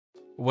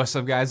What's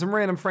up guys, I'm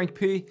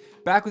randomfrankp,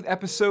 back with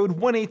episode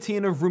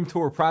 118 of Room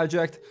Tour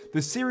Project,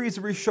 the series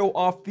where we show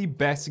off the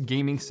best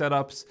gaming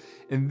setups.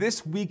 And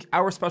this week,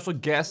 our special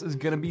guest is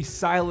gonna be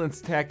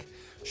SilencedTech,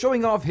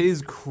 showing off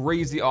his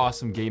crazy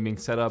awesome gaming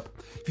setup.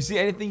 If you see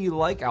anything you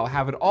like, I'll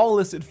have it all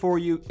listed for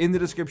you in the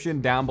description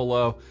down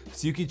below,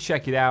 so you can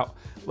check it out.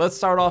 Let's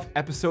start off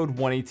episode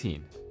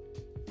 118.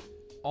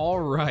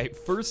 Alright,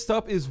 first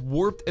up is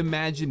Warped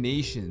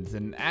Imaginations,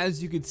 and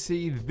as you can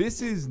see,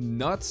 this is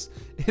nuts.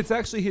 It's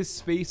actually his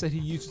space that he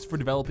uses for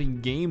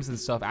developing games and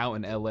stuff out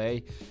in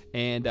LA,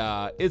 and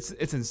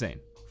it's insane.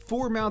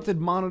 4 mounted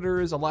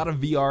monitors, a lot of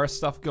VR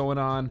stuff going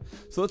on,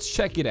 so let's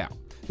check it out.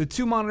 The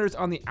 2 monitors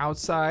on the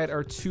outside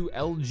are 2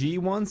 LG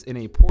ones in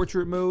a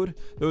portrait mode.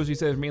 Those he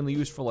said are mainly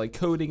used for like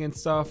coding and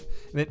stuff.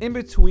 And then in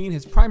between,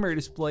 his primary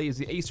display is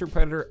the Acer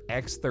Predator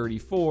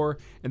X34,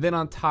 and then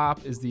on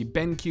top is the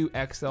BenQ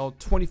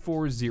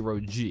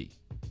XL240G.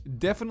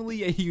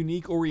 Definitely a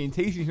unique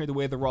orientation here the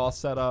way they're all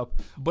set up,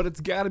 but it's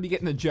got to be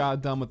getting the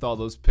job done with all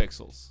those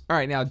pixels.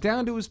 Alright, now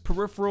down to his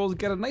peripherals,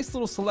 got a nice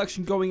little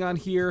selection going on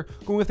here,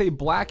 going with a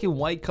black and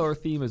white color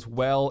theme as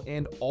well,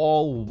 and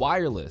all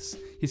wireless.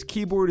 His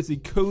keyboard is the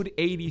Code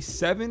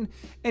 87,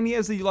 and he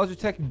has the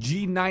Logitech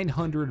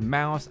G900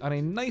 mouse on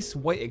a nice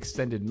white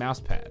extended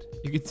mouse pad.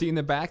 You can see in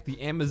the back the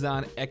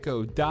Amazon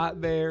Echo Dot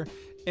there.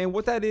 And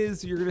what that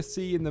is, you're gonna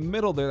see in the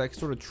middle there, that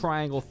sort of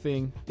triangle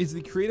thing, is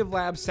the Creative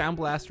Lab Sound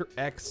Blaster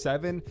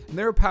X7, and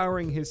they're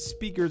powering his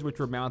speakers, which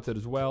were mounted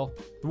as well.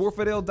 The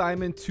Warped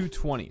Diamond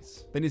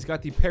 220s. Then he's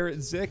got the Parrot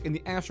Zic and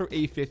the Astro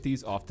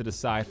A50s off to the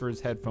side for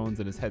his headphones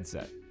and his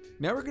headset.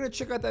 Now we're gonna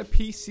check out that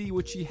PC,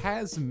 which he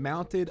has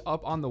mounted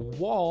up on the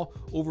wall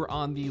over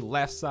on the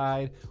left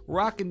side,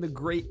 rocking the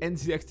great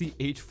NZXT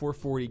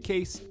H440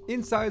 case.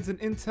 Inside's an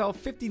Intel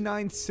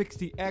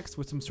 5960X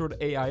with some sort of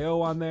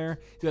AIO on there.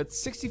 You got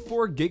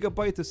 64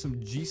 gigabytes of some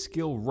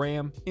G-Skill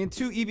RAM and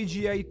 2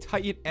 EVGA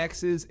Titan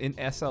X's in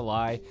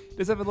SLI.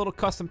 Does have a little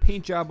custom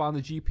paint job on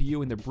the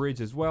GPU and the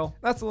bridge as well.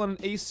 That's on an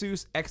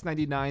Asus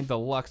X99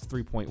 Deluxe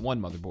 3.1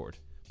 motherboard.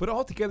 But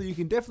altogether, you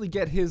can definitely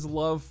get his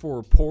love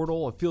for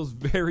Portal. It feels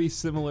very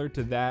similar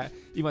to that.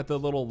 Even like the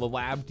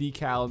lab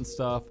decal and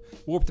stuff.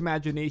 Warped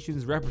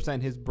Imaginations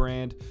represent his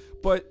brand.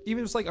 But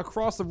even just like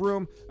across the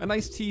room, a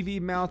nice TV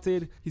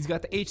mounted. He's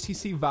got the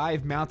HTC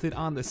Vive mounted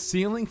on the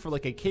ceiling for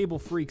like a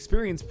cable-free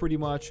experience pretty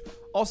much.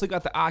 Also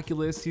got the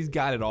Oculus, he's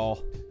got it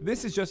all.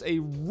 This is just a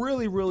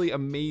really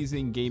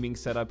amazing gaming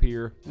setup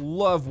here.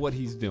 Love what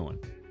he's doing.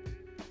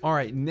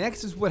 Alright,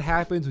 next is what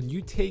happens when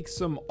you take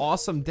some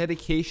awesome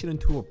dedication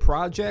into a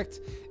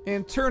project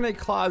and turn a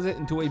closet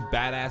into a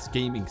badass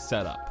gaming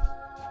setup.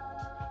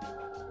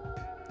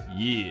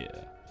 Yeah.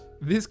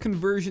 This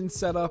conversion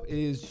setup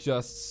is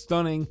just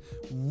stunning.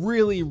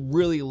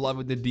 Really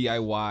loving the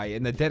DIY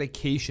and the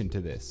dedication to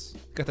this.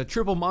 Got the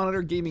triple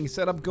monitor gaming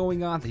setup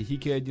going on that he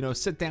could,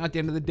 sit down at the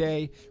end of the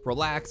day,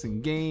 relax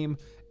and game.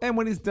 And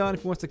when he's done,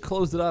 if he wants to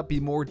close it up, be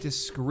more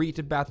discreet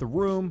about the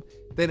room,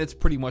 then it's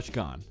pretty much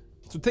gone.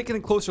 So taking a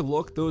closer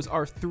look, those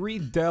are 3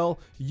 Dell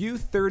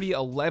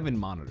U3011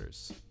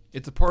 monitors.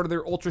 It's a part of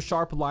their ultra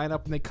sharp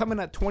lineup, and they come in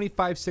at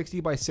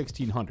 2560 by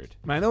 1600.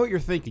 And I know what you're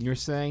thinking. You're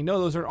saying, no,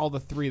 those aren't all the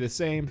 3 the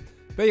same.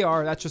 They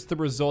are. That's just the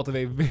result of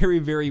a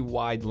very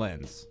wide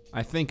lens.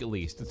 I think, at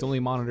least. It's the only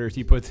monitors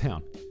he put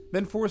down.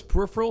 Then for his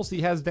peripherals,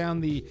 he has down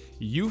the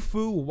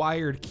UFU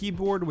wired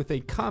keyboard with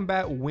a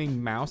Combat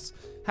Wing mouse.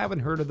 Haven't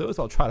heard of those,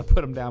 I'll try to put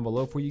them down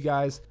below for you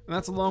guys. And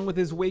that's along with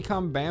his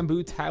Wacom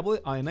Bamboo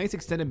tablet on a nice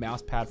extended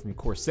mouse pad from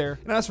Corsair.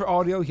 And as for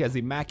audio, he has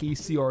the Mackie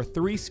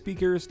CR3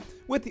 speakers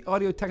with the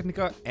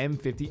Audio-Technica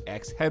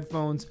M50X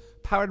headphones,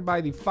 powered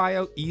by the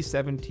FiO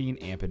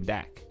E17 amp and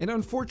DAC. And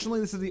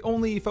unfortunately, this is the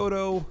only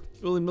photo,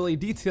 really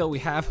detail we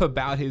have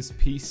about his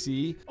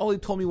PC. All he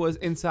told me was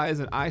inside is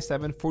an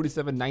i7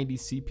 4790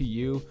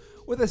 CPU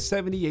with a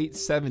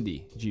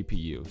 7870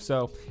 GPU.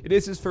 So it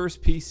is his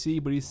first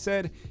PC, but he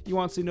said he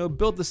wants to,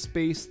 build the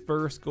space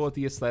first, go with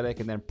the aesthetic,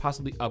 and then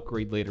possibly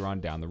upgrade later on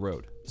down the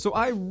road. So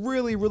I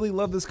really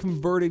love this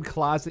converted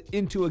closet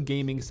into a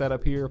gaming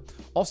setup here.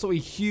 Also a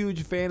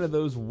huge fan of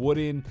those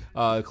wooden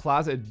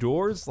closet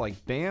doors.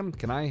 Like, damn,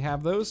 can I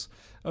have those?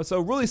 So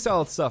really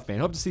solid stuff, man.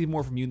 Hope to see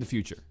more from you in the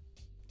future.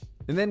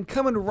 And then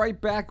coming right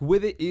back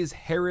with it is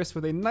Harris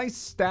with a nice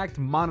stacked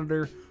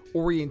monitor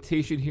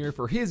orientation here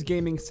for his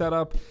gaming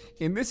setup,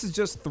 and this is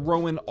just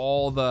throwing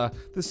all the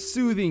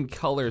soothing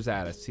colors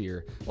at us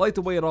here. I like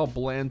the way it all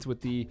blends with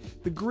the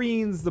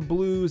greens, the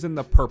blues, and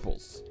the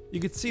purples. You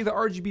can see the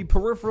RGB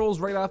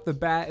peripherals right off the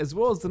bat, as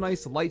well as the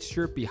nice light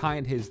strip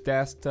behind his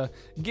desk to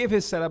give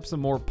his setup some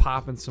more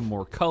pop and some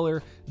more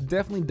color.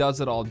 Definitely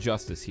does it all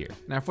justice here.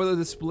 Now for the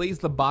displays,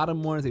 the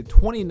bottom one is a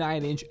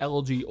 29-inch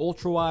LG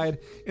ultrawide,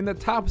 and the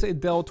top is a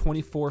Dell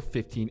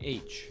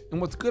 2415H. And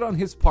what's good on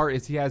his part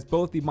is he has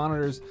both the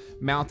monitors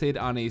mounted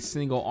on a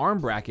single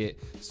arm bracket,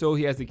 so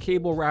he has the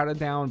cable routed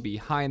down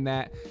behind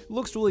that. It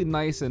looks really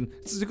nice, and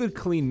this is a good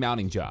clean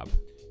mounting job.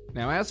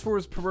 Now, as for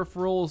his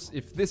peripherals,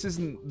 if this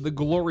isn't the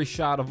glory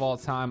shot of all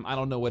time, I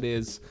don't know what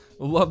is.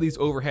 Love these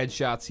overhead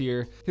shots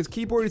here. His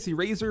keyboard is the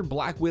Razer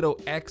Black Widow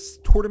X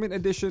Tournament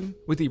Edition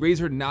with the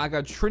Razer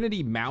Naga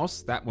Trinity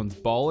mouse, that one's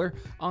baller,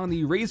 on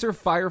the Razer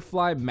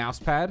Firefly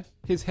mousepad.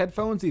 His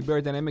headphones, the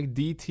Beaulook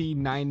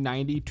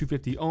DT990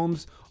 250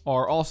 ohms,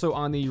 are also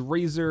on the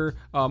Razer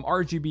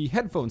RGB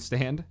headphone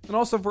stand. And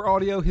also for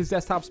audio, his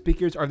desktop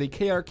speakers are the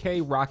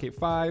KRK Rocket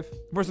 5.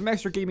 For some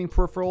extra gaming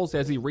peripherals,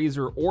 there's the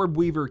Razer Orb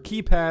Weaver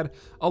keypad,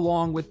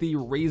 along with the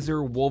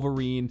Razer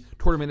Wolverine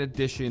Tournament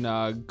Edition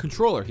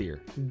controller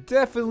here.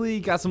 Definitely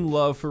got some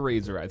love for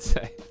Razer, I'd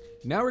say.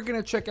 Now we're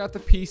gonna check out the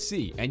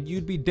PC, and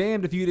you'd be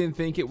damned if you didn't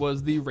think it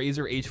was the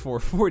Razer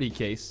H440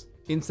 case.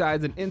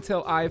 Inside's an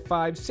Intel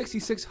i5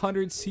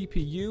 6600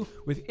 CPU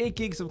with 8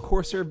 gigs of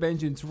Corsair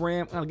Vengeance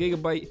RAM on a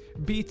Gigabyte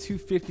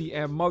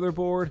B250M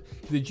motherboard,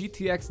 the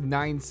GTX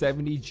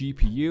 970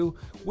 GPU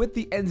with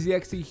the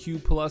NZXT Hue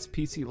Plus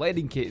PC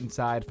lighting kit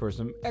inside for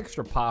some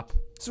extra pop.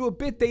 So a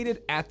bit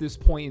dated at this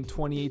point in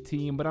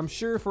 2018, but I'm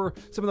sure for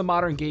some of the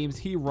modern games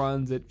he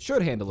runs, it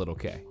should handle it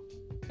okay.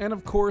 And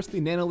of course,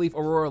 the Nanoleaf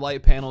Aurora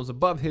light panels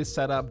above his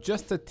setup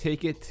just to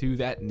take it to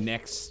that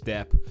next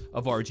step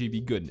of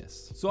RGB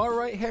goodness. So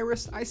alright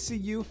Harris, I see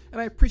you,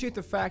 and I appreciate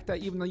the fact that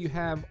even though you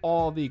have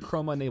all the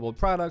chroma enabled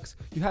products,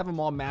 you have them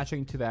all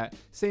matching to that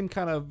same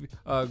kind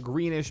of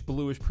greenish,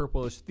 bluish,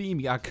 purplish theme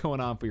you got going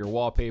on for your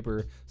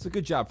wallpaper. So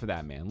good job for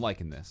that, man.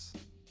 Liking this.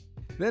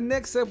 Then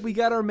next up, we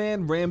got our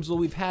man Ramzal.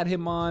 We've had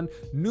him on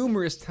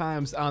numerous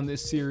times on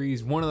this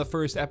series, one of the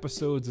first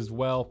episodes as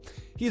well.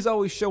 He's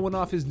always showing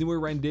off his newer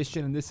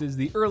rendition, and this is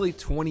the early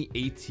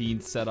 2018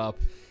 setup.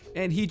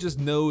 And he just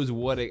knows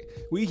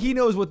he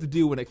knows what to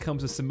do when it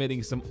comes to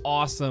submitting some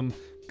awesome,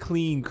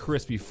 clean,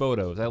 crispy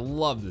photos. I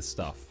love this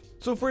stuff.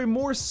 So for a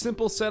more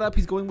simple setup,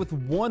 he's going with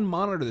one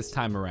monitor this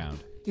time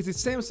around. It's a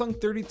Samsung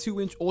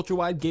 32-inch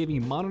ultra-wide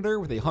gaming monitor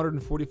with a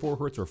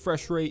 144Hz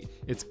refresh rate.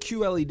 It's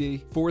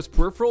QLED. For his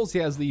peripherals, he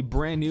has the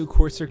brand new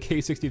Corsair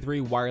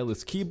K63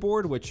 wireless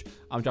keyboard, which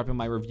I'm dropping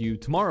my review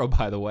tomorrow,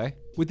 by the way,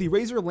 with the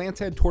Razer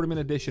Lancehead Tournament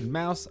Edition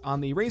mouse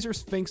on the Razer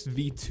Sphinx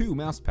V2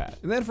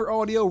 mousepad. And then for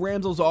audio,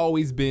 Ramzal's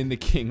always been the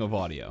king of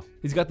audio.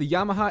 He's got the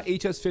Yamaha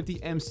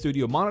HS50M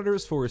Studio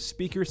monitors for his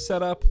speaker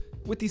setup,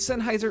 with the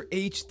Sennheiser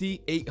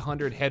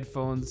HD800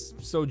 headphones,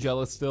 so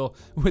jealous still,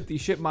 with the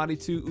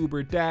Shipmati 2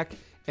 Uber DAC,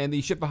 and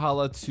the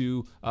Shipahala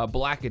 2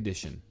 Black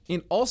Edition.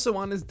 And also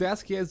on his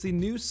desk, he has the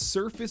new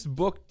Surface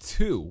Book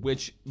 2,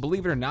 which,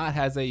 believe it or not,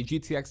 has a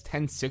GTX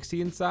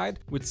 1060 inside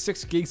with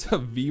 6 gigs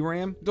of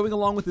VRAM. Going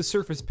along with the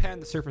Surface Pen,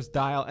 the Surface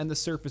Dial, and the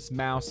Surface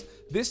Mouse,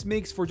 this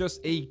makes for just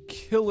a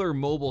killer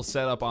mobile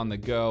setup on the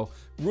go,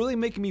 really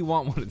making me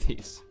want one of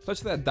these.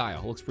 Touch that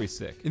dial, looks pretty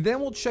sick. And then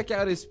we'll check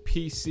out his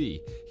PC.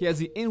 He has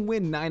the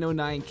InWin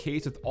 909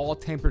 case with all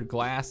tempered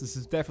glass. This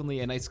is definitely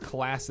a nice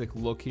classic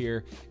look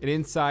here. And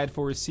inside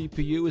for his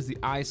CPU is the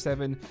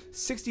i7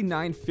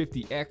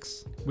 6950X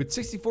with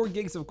 64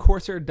 gigs of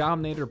Corsair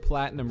Dominator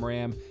Platinum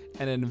RAM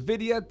and an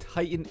NVIDIA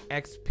Titan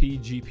XP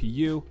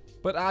GPU.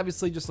 But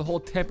obviously just the whole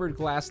tempered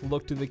glass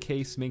look to the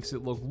case makes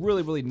it look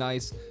really, really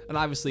nice, and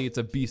obviously it's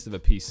a beast of a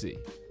PC.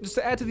 Just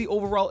to add to the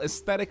overall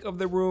aesthetic of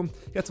the room,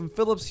 you got some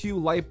Philips Hue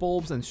light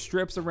bulbs and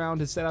strips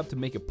around his setup to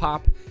make it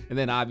pop, and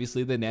then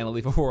obviously the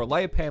Nanoleaf Aurora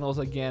light panels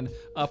again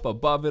up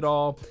above it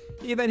all.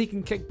 And then he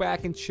can kick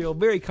back and chill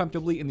very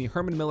comfortably in the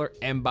Herman Miller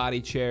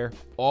M-Body chair.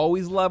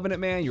 Always loving it,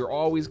 man. You're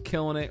always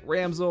killing it.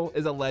 Ramzal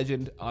is a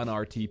legend on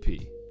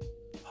RTP.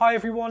 Hi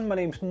everyone, my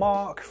name's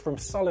Mark from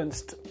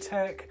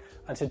SilencedTech.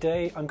 And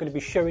today I'm going to be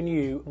showing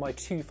you my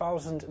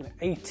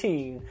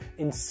 2018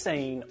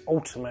 insane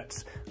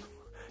ultimate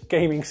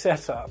gaming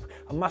setup.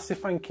 A massive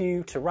thank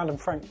you to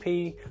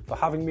randomfrankp for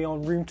having me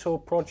on room tour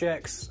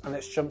projects, and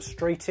let's jump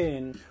straight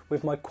in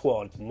with my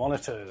quad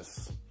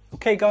monitors.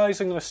 Okay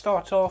guys, I'm going to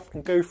start off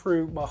and go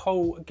through my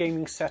whole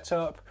gaming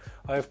setup.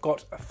 I've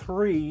got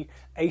 3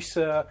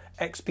 Acer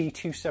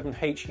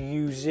XP27H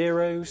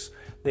U0s.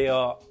 They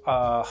are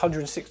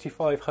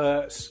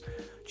 165Hz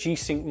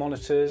G-Sync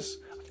monitors.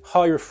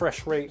 High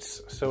refresh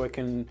rates, so I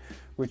can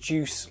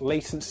reduce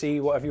latency,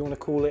 whatever you want to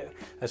call it,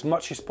 as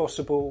much as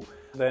possible.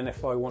 Then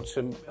if I want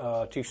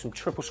to do some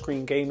triple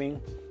screen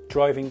gaming,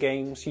 driving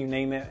games, you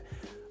name it,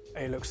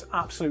 it looks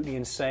absolutely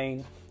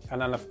insane.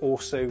 And then I've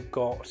also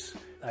got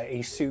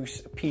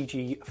ASUS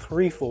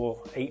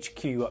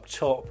PG34HQ up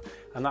top,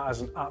 and that is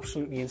an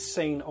absolutely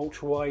insane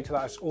ultra wide.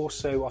 That is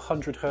also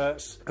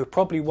 100Hz. You're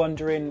probably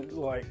wondering,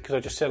 like, because I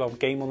just said I'll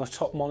game on the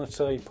top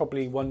monitor, you're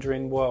probably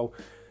wondering, well,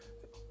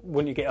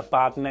 wouldn't you get a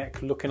bad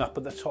neck looking up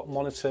at the top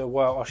monitor?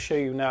 Well, I'll show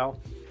you now.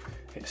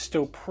 It's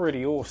still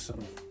pretty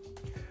awesome.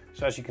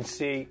 So as you can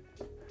see,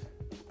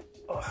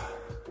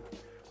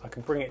 I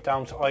can bring it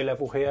down to eye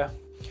level here.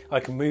 I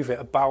can move it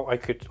about. I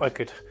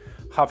could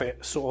have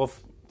it sort of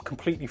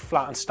completely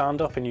flat and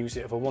stand up and use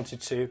it if I wanted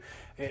to.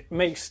 It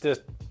makes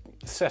the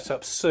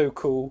Setup's so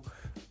cool.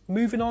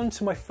 Moving on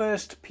to my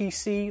first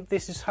PC,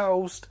 this is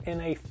housed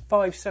in a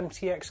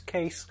 570X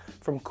case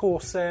from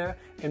Corsair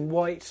in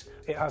white.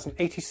 It has an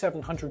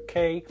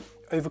 8700K,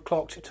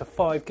 overclocked to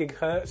 5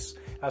 GHz,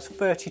 has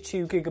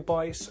 32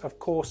 GB of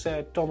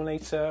Corsair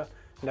Dominator,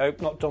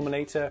 nope, not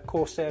Dominator,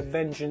 Corsair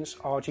Vengeance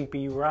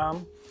RGB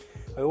RAM.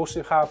 I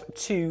also have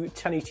two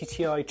 1080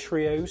 Ti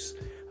trios,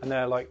 and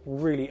they're like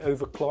really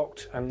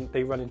overclocked and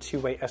they run in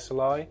 2-way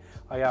SLI.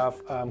 I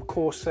have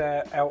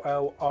Corsair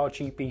LL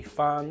RGB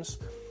fans.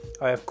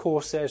 I have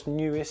Corsair's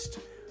newest,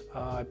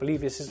 I believe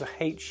this is the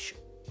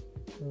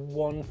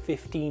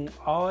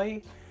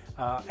H115i,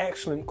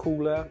 excellent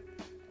cooler,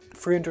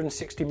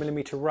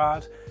 360mm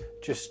rad,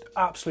 just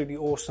absolutely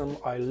awesome.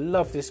 I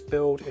love this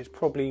build, it's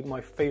probably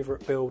my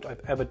favourite build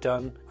I've ever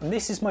done. And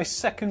this is my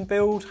second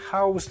build,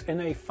 housed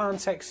in a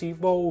Fantex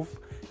Evolve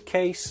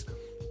case,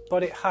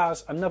 but it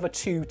has another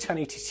two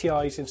 1080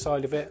 Ti's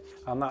inside of it,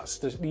 and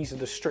these are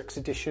the Strix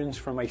editions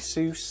from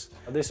ASUS.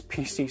 This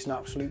PC is an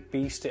absolute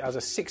beast. It has a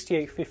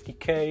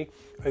 6850K,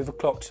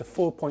 overclocked to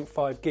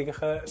 4.5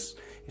 GHz.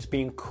 It's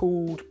being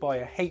cooled by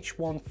a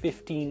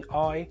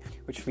H115i,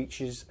 which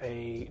features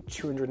a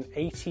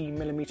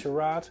 280mm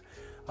rad.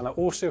 And I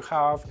also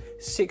have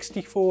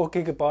 64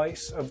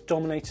 GB of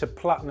Dominator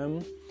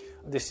Platinum.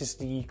 This is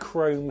the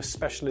Chrome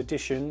Special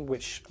Edition,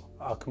 which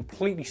are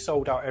completely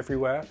sold out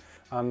everywhere.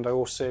 And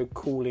also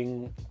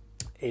cooling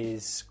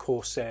is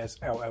Corsair's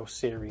LL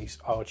Series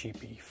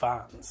RGB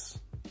fans.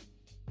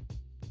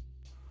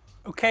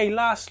 Okay,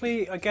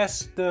 lastly, I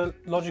guess the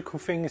logical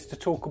thing is to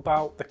talk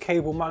about the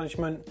cable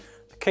management.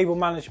 The cable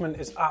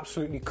management is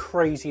absolutely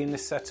crazy in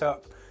this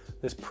setup.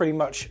 There's pretty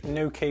much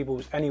no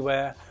cables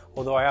anywhere,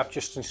 although I have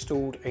just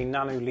installed a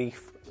Nano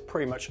Leaf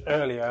pretty much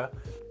earlier.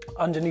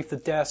 Underneath the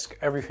desk,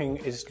 everything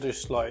is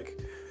just like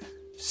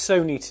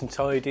so neat and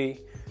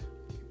tidy.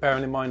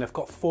 Bearing in mind I've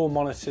got 4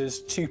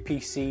 monitors, 2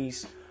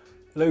 PCs,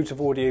 loads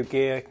of audio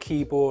gear,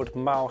 keyboard,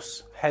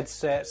 mouse,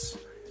 headsets,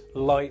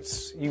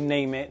 lights, you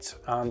name it,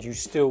 and you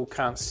still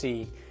can't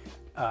see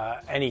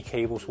any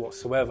cables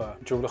whatsoever.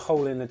 Drilled a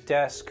hole in the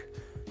desk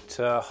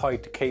to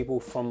hide the cable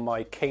from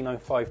my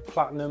K95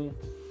 Platinum.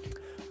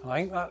 And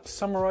I think that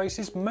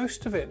summarises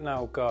most of it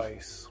now,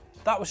 guys.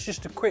 That was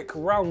just a quick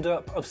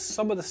roundup of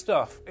some of the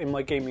stuff in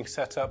my gaming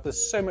setup.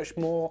 There's so much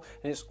more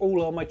and it's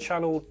all on my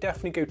channel.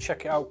 Definitely go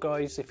check it out,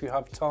 guys, if you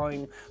have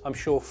time. I'm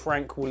sure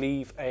Frank will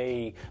leave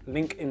a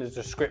link in the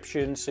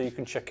description so you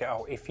can check it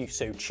out if you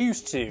so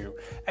choose to.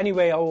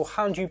 Anyway, I will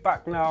hand you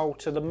back now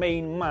to the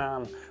main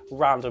man,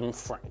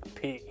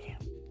 randomfrankp.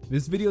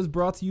 This video is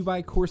brought to you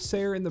by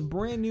Corsair and the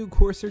brand new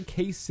Corsair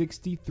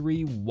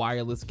K63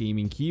 wireless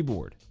gaming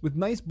keyboard. With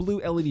nice blue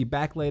LED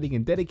backlighting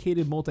and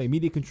dedicated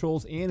multimedia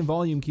controls and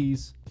volume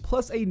keys,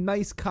 plus a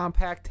nice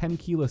compact 10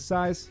 kilo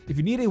size. If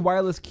you need a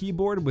wireless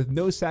keyboard with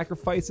no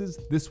sacrifices,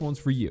 this one's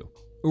for you.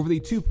 Over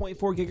the 2.4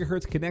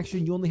 GHz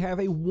connection, you only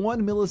have a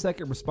 1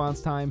 millisecond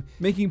response time,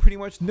 making pretty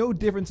much no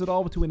difference at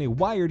all between a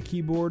wired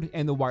keyboard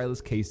and the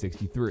wireless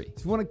K63. So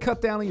if you want to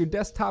cut down on your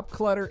desktop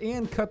clutter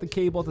and cut the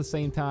cable at the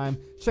same time,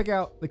 check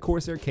out the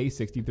Corsair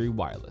K63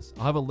 wireless.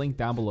 I'll have a link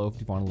down below if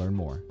you want to learn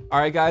more.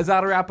 Alright guys,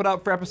 that'll wrap it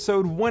up for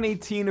episode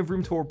 118 of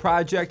Room Tour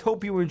Project.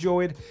 Hope you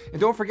enjoyed, and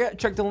don't forget,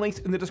 check the links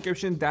in the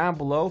description down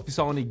below. If you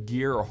saw any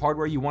gear or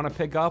hardware you want to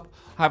pick up,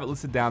 I'll have it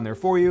listed down there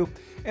for you.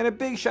 And a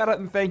big shout out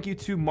and thank you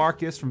to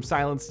Marcus from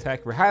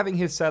SilencedTech for having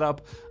his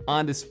setup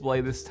on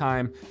display this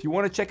time. If you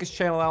want to check his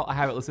channel out, I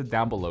have it listed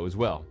down below as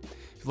well.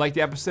 If you liked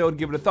the episode,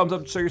 give it a thumbs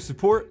up to show your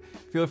support.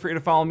 Feel free to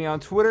follow me on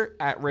Twitter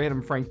at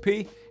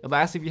randomfrankp. And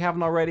lastly, if you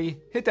haven't already,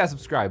 hit that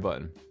subscribe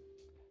button.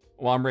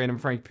 Well, I'm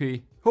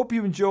randomfrankp. Hope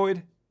you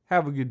enjoyed.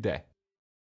 Have a good day.